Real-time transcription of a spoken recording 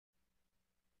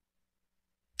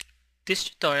This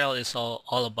tutorial is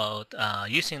all about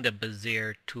using the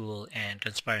Bezier tool and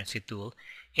transparency tool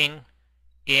in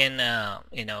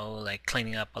like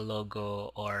cleaning up a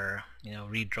logo or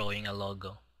redrawing a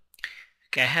logo.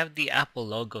 Okay, I have the Apple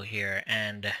logo here,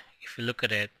 and if you look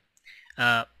at it,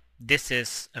 this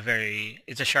is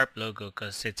it's a sharp logo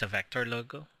because it's a vector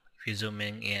logo. If you zoom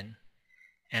in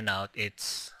and out,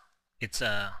 it's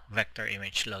a vector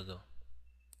image logo.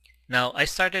 Now I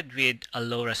started with a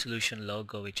low resolution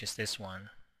logo, which is this one,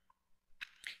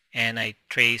 and I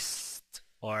traced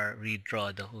or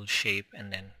redraw the whole shape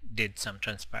and then did some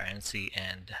transparency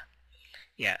and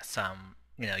some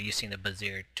using the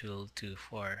Bezier tool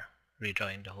for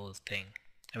redrawing the whole thing.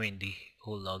 I mean the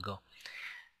whole logo.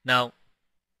 Now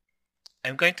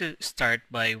I'm going to start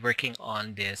by working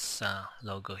on this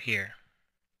logo here.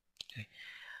 Okay.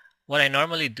 What I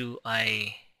normally do,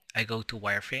 I go to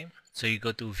wireframe. So you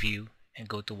go to view and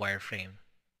go to wireframe.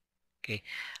 Okay,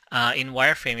 in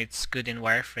wireframe, it's good in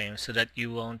wireframe so that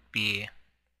you won't be,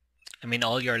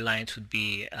 all your lines would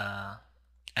be a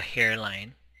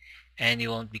hairline, and you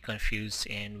won't be confused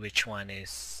in which one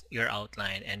is your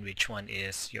outline and which one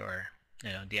is your,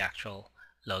 the actual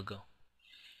logo.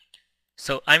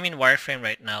 So I'm in wireframe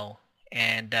right now,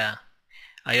 and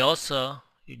I also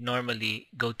normally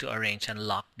go to arrange and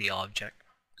lock the object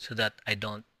so that I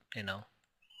don't,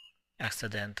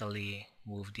 accidentally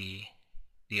move the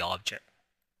object.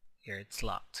 Here it's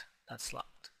locked. That's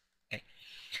locked. Okay.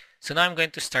 So now I'm going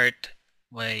to start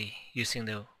by using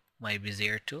my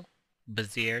Bezier tool.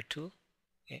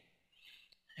 Okay.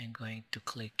 I'm going to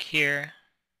click here,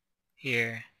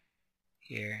 here,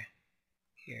 here,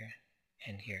 here,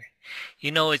 and here.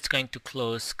 It's going to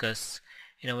close because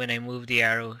when I move the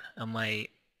arrow, my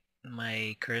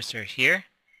cursor here,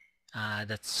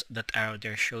 that arrow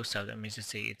there shows up. That means to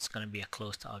say it's going to be a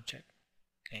closed object.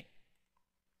 Okay,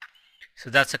 so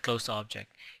that's a closed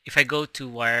object. If I go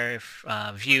to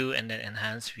view and then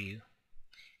enhance view,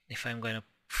 if I'm going to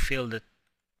fill that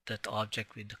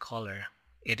object with the color,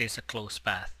 it is a closed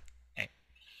path. Okay,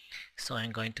 so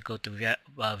I'm going to go to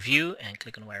view and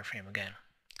click on wireframe again.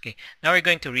 Okay, now we're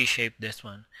going to reshape this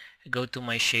one. I go to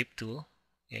my shape tool.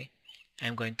 Okay,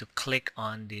 I'm going to click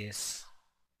on this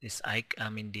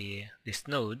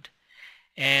node,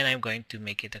 and I'm going to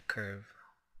make it a curve,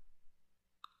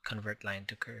 convert line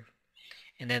to curve,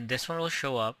 and then this one will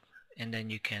show up, and then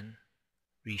you can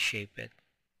reshape it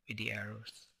with the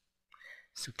arrows.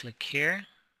 So click here,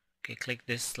 okay, click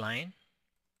this line,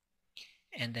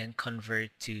 and then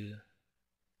convert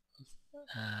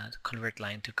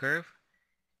line to curve,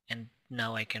 and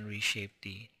now I can reshape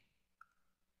the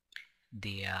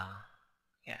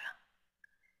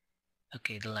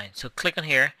line. So click on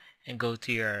here and go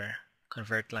to your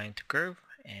convert line to curve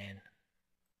and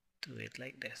do it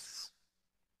like this.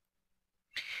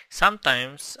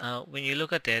 Sometimes when you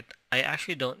look at it, I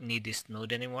actually don't need this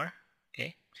node anymore.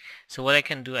 Okay, so what I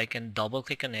can do, I can double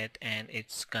click on it and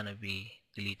it's gonna be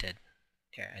deleted.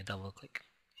 Here, I double click.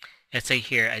 Let's say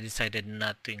here I decided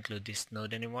not to include this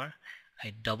node anymore.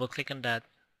 I double click on that,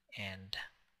 and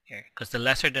here, because the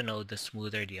lesser the node, the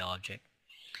smoother the object.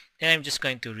 Then I'm just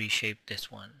going to reshape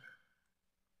this one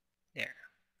there.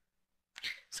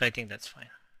 So I think that's fine.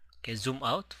 Okay, zoom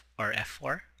out or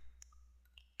F4.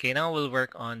 Okay, now we'll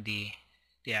work on the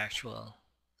actual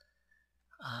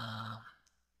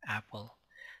apple.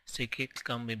 So you click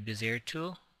on the Bezier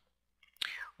tool.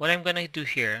 What I'm gonna do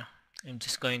here, I'm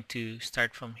just going to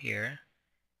start from here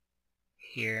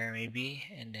maybe,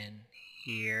 and then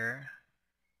here.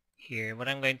 What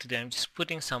I'm going to do, I'm just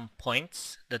putting some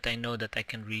points that I know that I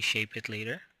can reshape it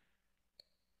later.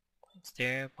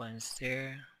 Points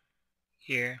there,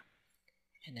 here,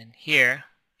 and then here.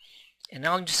 And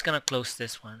now I'm just gonna close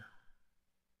this one.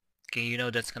 Okay,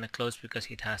 that's gonna close because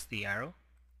it has the arrow.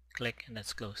 Click and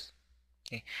that's closed.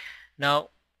 Okay, now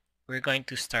we're going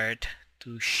to start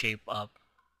to shape up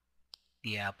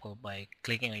the apple by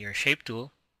clicking on your shape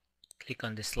tool. Click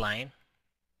on this line,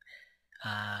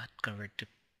 convert to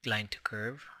line to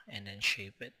curve, and then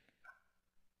shape it.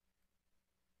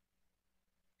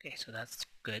 Okay, so that's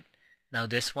good. Now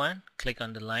this one, click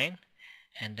on the line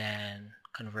and then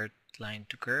convert line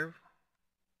to curve.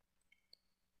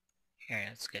 Here,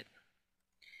 that's good.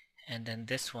 And then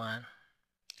this one,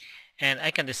 and I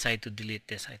can decide to delete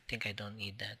this. I think I don't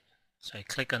need that. So I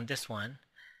click on this one,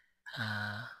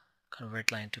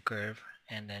 convert line to curve,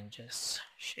 and then just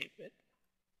shape it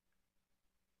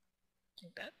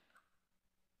like that.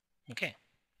 Okay,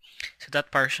 so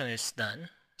that portion is done.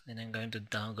 And I'm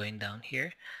going down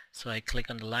here. So I click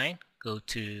on the line, go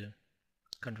to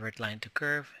convert line to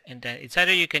curve, and then it's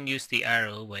either you can use the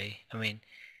arrow way.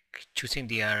 choosing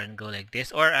the arrow and go like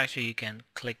this, or actually you can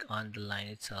click on the line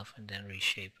itself and then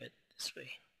reshape it this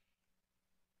way.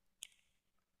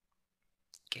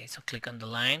 Okay, so click on the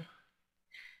line,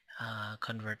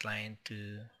 convert line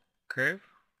to curve.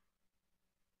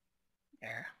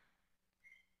 There.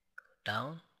 Go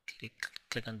down,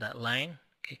 click on that line.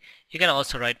 Okay, you can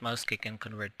also right mouse click and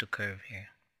convert to curve here.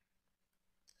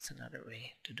 That's another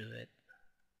way to do it.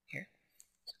 Here,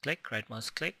 so click, right mouse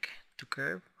click to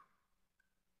curve.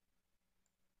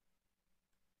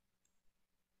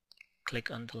 Click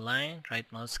on the line, right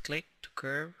mouse click to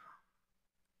curve.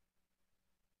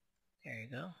 There you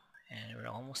go, and we're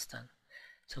almost done.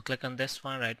 So click on this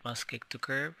one, right mouse click to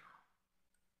curve.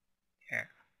 Here.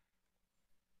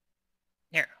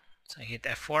 Here. So I hit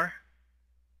F4.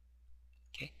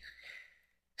 Okay.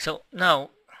 So now,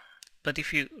 but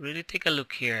if you really take a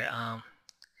look here,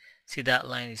 see that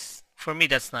line is, for me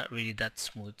that's not really that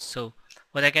smooth. So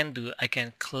what I can do, I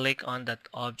can click on that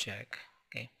object,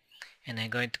 okay, and I'm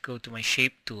going to go to my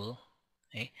shape tool.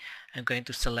 Okay, I'm going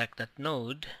to select that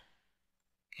node.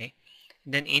 Okay,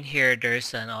 and then in here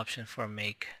there's an option for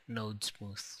make node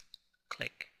smooth.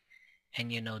 Click,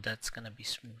 and you know that's gonna be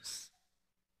smooth.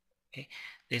 Okay,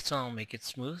 this one will make it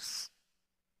smooth.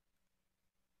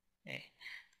 Okay,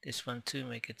 this one too,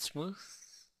 make it smooth.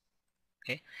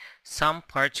 Okay, some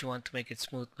parts you want to make it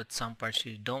smooth, but some parts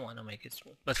you don't want to make it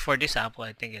smooth. But for this apple,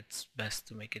 I think it's best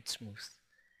to make it smooth.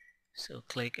 So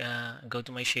click, go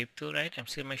to my shape tool, right? I'm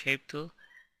still in my shape tool.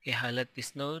 Okay, highlight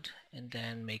this node and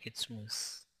then make it smooth.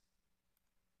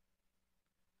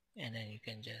 And then you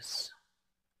can just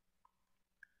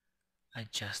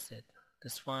adjust it.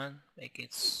 This one, make it,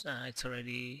 it's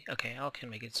already, okay, I can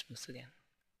make it smooth again.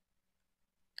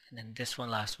 And then this one,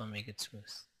 last one, make it smooth.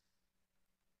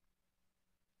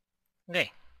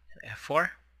 Okay, F4.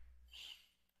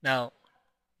 Now,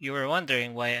 you were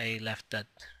wondering why I left that,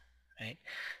 right?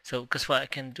 So, because what I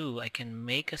can do, I can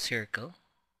make a circle,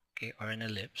 okay, or an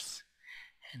ellipse,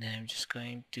 and then I'm just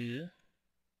going to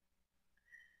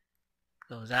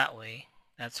go that way.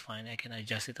 That's fine. I can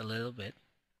adjust it a little bit,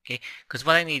 okay, because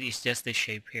what I need is just this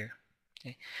shape here.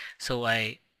 Okay, so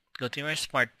I go to my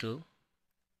smart tool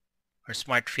or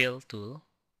smart fill tool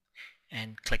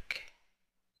and click.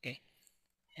 Okay,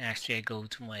 and actually I go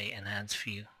to my enhance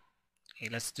view. Okay,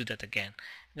 let's do that again.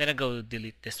 I'm gonna go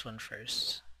delete this one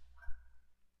first.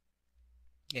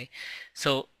 Okay,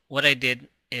 so what I did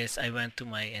is I went to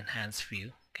my enhance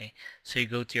view. Okay, so you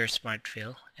go to your smart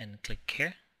fill and click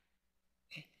here.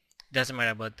 Okay, doesn't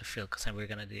matter about the fill because we're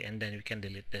gonna do, and then we can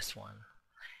delete this one,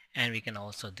 and we can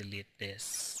also delete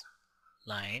this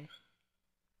line,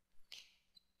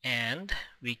 and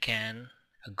we can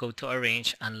go to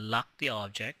arrange, unlock the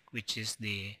object, which is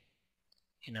the,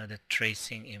 you know, the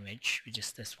tracing image, which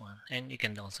is this one, and you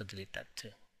can also delete that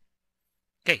too.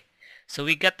 Okay, so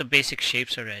we got the basic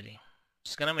shapes already.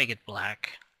 Just gonna make it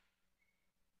black,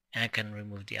 and I can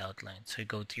remove the outline. So you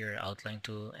go to your outline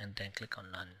tool and then click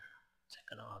on none.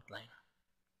 Second outline.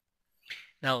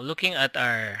 Now looking at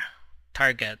our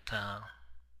target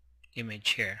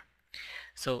image here,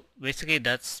 so basically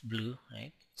that's blue,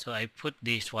 right? So I put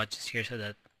these swatches here so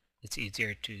that it's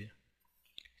easier to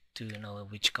know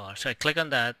which color. So I click on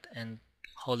that and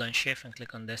hold on shift and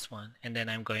click on this one, and then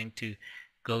I'm going to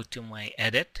go to my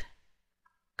edit,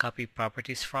 copy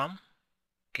properties from,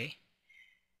 okay,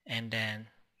 and then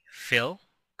fill,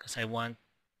 because I want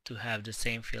to have the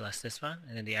same fill as this one,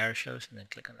 and then the arrow shows, and then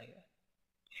click on like that.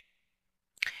 Okay.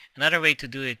 Another way to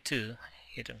do it too,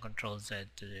 hit on Control Z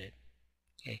to do it,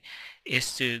 okay,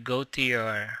 is to go to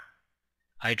your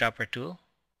eyedropper tool,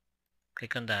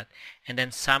 click on that, and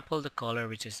then sample the color,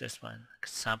 which is this one.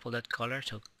 Sample that color,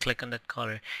 so click on that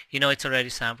color. You know it's already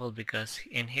sampled because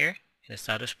in here, in the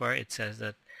status bar, it says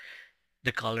that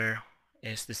the color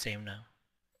is the same now.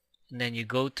 And then you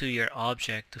go to your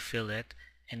object to fill it,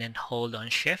 and then hold on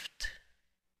shift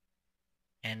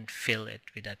and fill it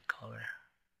with that color.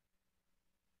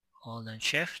 Hold on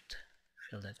shift,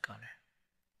 fill that color.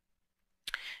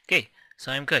 Okay,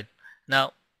 so I'm good.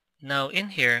 Now in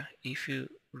here, if you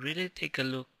really take a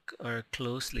look or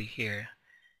closely here,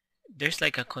 there's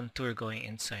like a contour going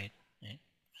inside, right?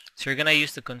 So you're gonna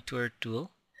use the contour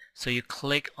tool. So you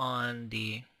click on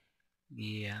the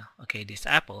okay, this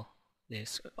apple,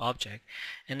 this object,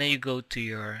 and then you go to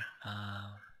your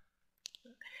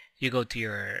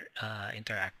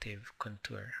interactive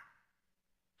contour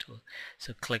tool.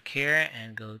 So click here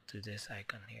and go to this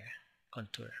icon here,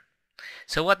 contour.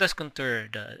 So what does contour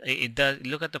do? It does,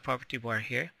 look at the property bar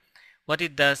here. What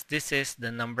it does, this is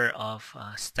the number of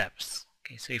steps.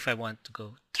 Okay, so if I want to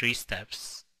go 3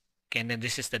 steps, okay, and then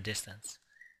this is the distance.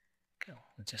 Okay,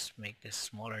 I'll just make this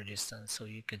smaller distance so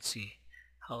you could see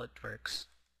how it works.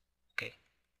 Okay.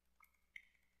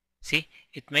 See,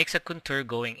 it makes a contour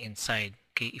going inside.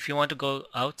 Okay, if you want to go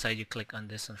outside, you click on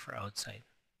this one for outside.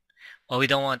 Well, we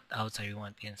don't want outside, we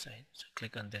want inside. So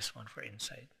click on this one for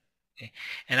inside. Okay,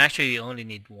 and actually you only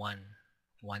need one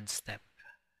step.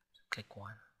 So click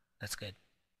one. That's good.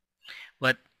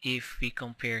 But if we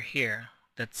compare here,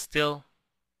 that's still,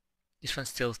 this one's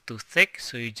still too thick,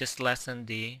 so you just lessen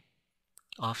the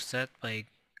offset by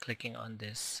clicking on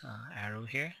this arrow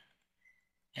here,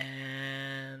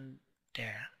 and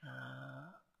there.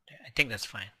 I think that's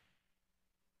fine.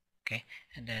 Okay,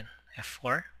 and then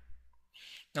F4.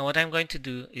 Now what I'm going to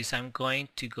do is I'm going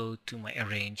to go to my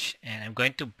arrange, and I'm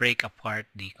going to break apart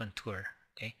the contour.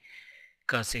 Okay,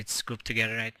 because it's grouped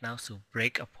together right now. So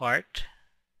break apart,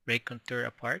 break contour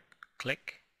apart,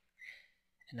 click.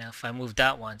 And now if I move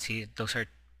that one, see, those are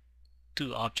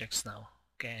two objects now.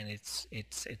 Okay, and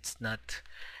it's not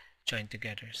joined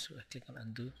together. So I click on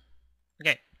undo.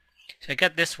 Okay, so I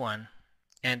got this one,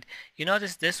 and you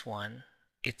notice this one,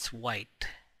 it's white.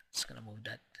 Just gonna move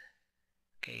that.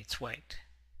 Okay, it's white.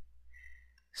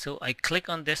 So I click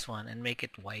on this one and make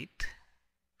it white,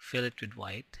 fill it with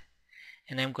white,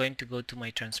 and I'm going to go to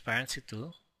my transparency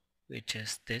tool, which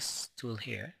is this tool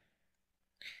here.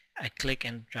 I click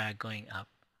and drag going up,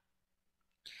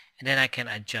 and then I can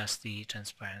adjust the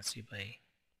transparency by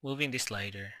moving the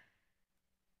slider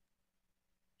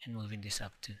and moving this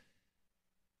up too.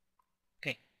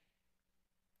 Okay,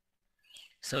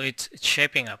 so it's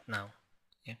shaping up now.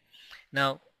 Okay.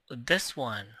 Now this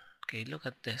one, okay, look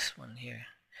at this one here.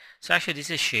 So actually this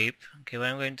is shape. Okay, what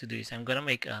I'm going to do is I'm going to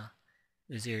make a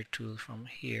Bezier tool from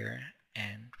here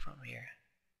and from here.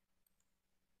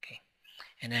 Okay,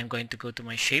 and I'm going to go to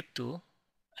my shape tool.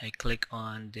 I click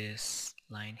on this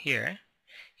line here.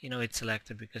 You know it's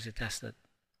selected because it has that,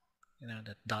 you know,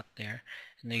 that dot there,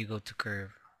 and then you go to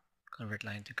curve, convert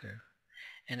line to curve,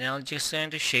 and then I'll just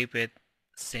going to shape it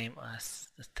same as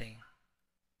the thing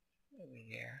over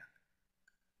here.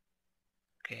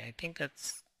 Okay, I think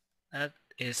that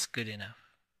is good enough.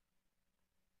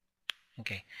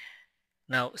 Okay,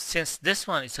 now since this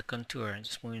one is a contour, I'm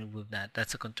just going to move that.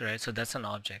 That's a contour, right? So that's an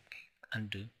object.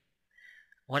 Undo.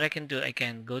 What I can do, I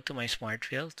can go to my smart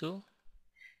fill tool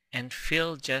and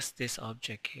fill just this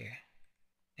object here.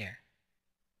 There.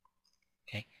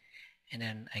 Okay, and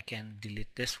then I can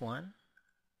delete this one,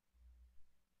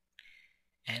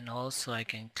 and also I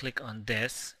can click on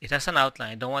this. It has an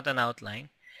outline. I don't want an outline.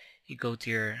 You go to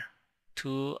your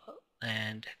tool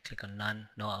and click on none,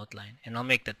 no outline, and I'll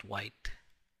make that white.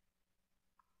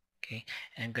 Okay,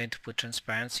 and I'm going to put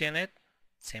transparency on it,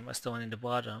 same as the one in the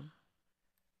bottom,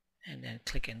 and then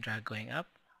click and drag going up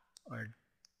or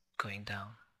going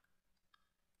down.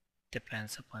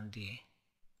 Depends upon the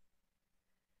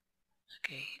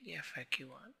effect you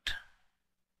want.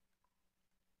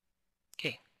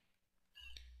 Okay,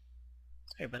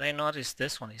 sorry, but I noticed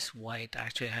this one is white.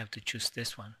 Actually I have to choose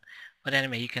this one, but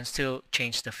anyway, you can still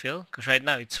change the fill, because right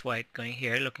now it's white. Going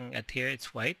here, looking at here,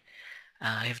 it's white.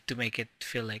 I have to make it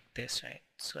feel like this, right?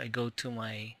 So I go to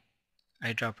my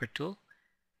eyedropper tool,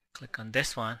 click on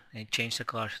this one, and change the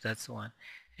color, so that's the one.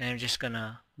 And I'm just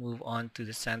gonna move on to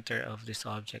the center of this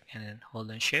object, and then hold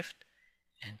on shift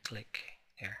and click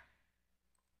there.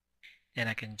 Then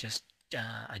I can just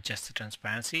adjust the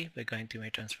transparency by going to my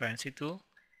transparency tool,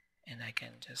 and I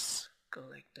can just go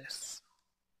like this.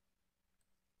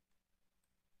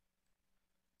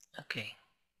 Okay,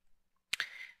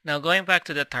 now going back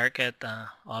to the target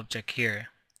object here,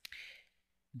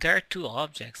 there are two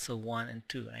objects, so 1 and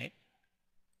 2, right?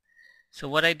 So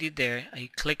what I did there, I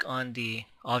click on the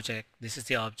object, this is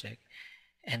the object,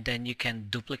 and then you can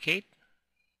duplicate.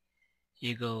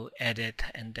 You go edit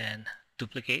and then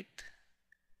duplicate,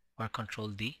 or Control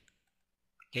D.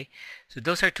 Okay, so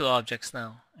those are two objects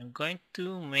now. I'm going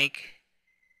to make,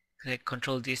 like,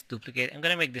 Control D is duplicate. I'm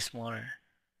going to make this smaller.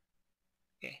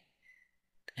 Okay,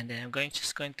 and then I'm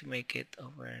just going to make it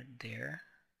over there.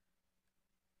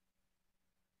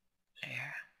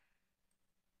 There.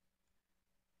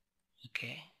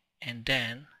 Okay, and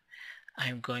then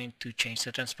I'm going to change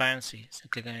the transparency. So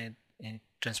click on it and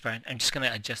transparent. I'm just going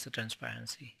to adjust the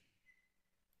transparency.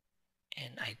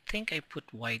 And I think I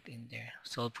put white in there,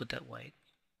 so I'll put that white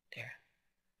there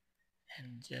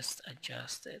and just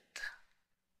adjust it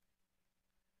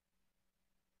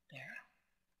there.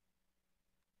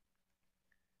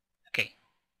 Okay.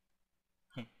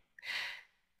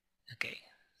 Okay,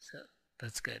 so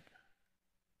that's good.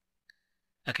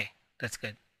 Okay, that's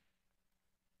good.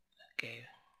 Okay,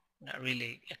 not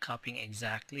really copying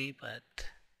exactly, but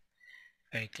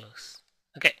very close.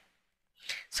 Okay,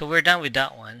 so So we're done with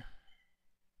that one.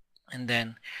 And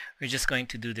then we're just going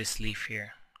to do this leaf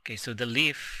here. Okay, so the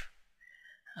leaf,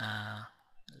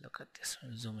 look at this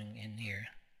one, zooming in here.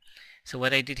 So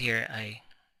what I did here,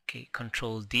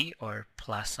 Control D or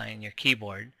plus sign your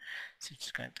keyboard. So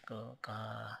just going to go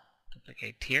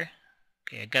duplicate here.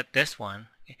 Okay, I got this one.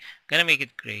 Okay, I'm gonna make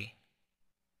it gray.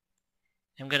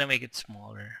 I'm gonna make it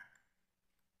smaller.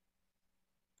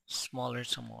 Smaller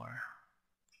some more.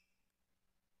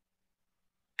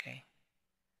 Okay,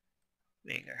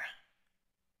 bigger.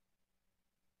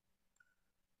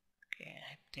 Okay,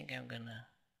 I think I'm gonna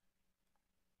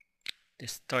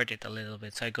distort it a little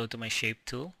bit. So I go to my shape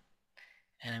tool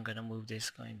and I'm gonna move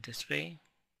this going this way.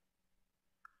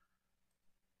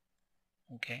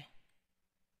 Okay,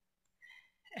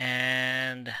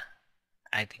 and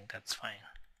I think that's fine.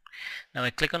 Now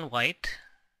I click on white.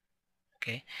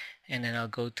 Okay, and then I'll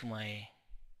go to my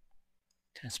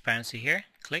transparency here,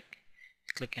 click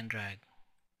and drag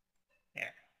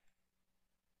there.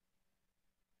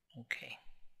 Okay,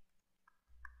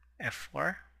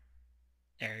 F4,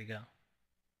 there you go.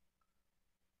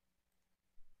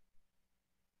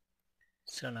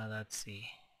 So now that's the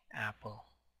Apple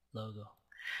logo.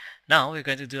 Now we're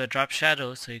going to do a drop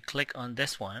shadow, so you click on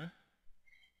this one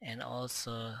and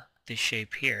also this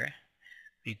shape here.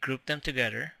 We group them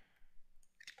together,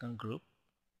 click on group.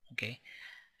 Okay,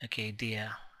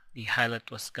 the highlight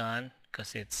was gone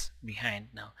because it's behind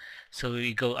now. So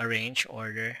we go arrange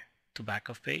order to back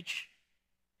of page.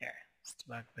 There, it's the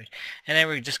back page. And then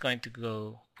we're just going to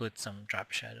go put some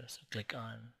drop shadow. So click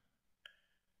on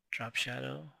drop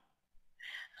shadow.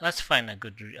 Let's find a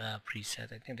good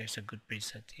preset. I think there's a good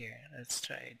preset here. Let's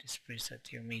try this preset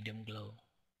here, medium glow.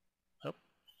 Oh,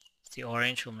 it's the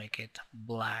orange, we'll make it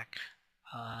black.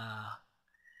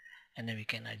 And then we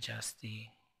can adjust the,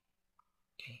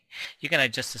 okay, you can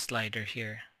adjust the slider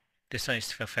here. This one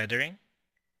is for feathering,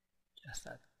 just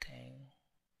that thing.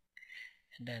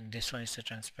 And then this one is the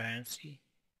transparency.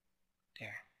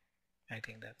 There, I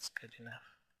think that's good enough.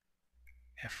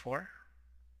 F4.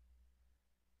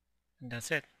 And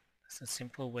that's it. That's a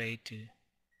simple way to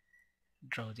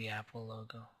draw the Apple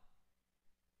logo.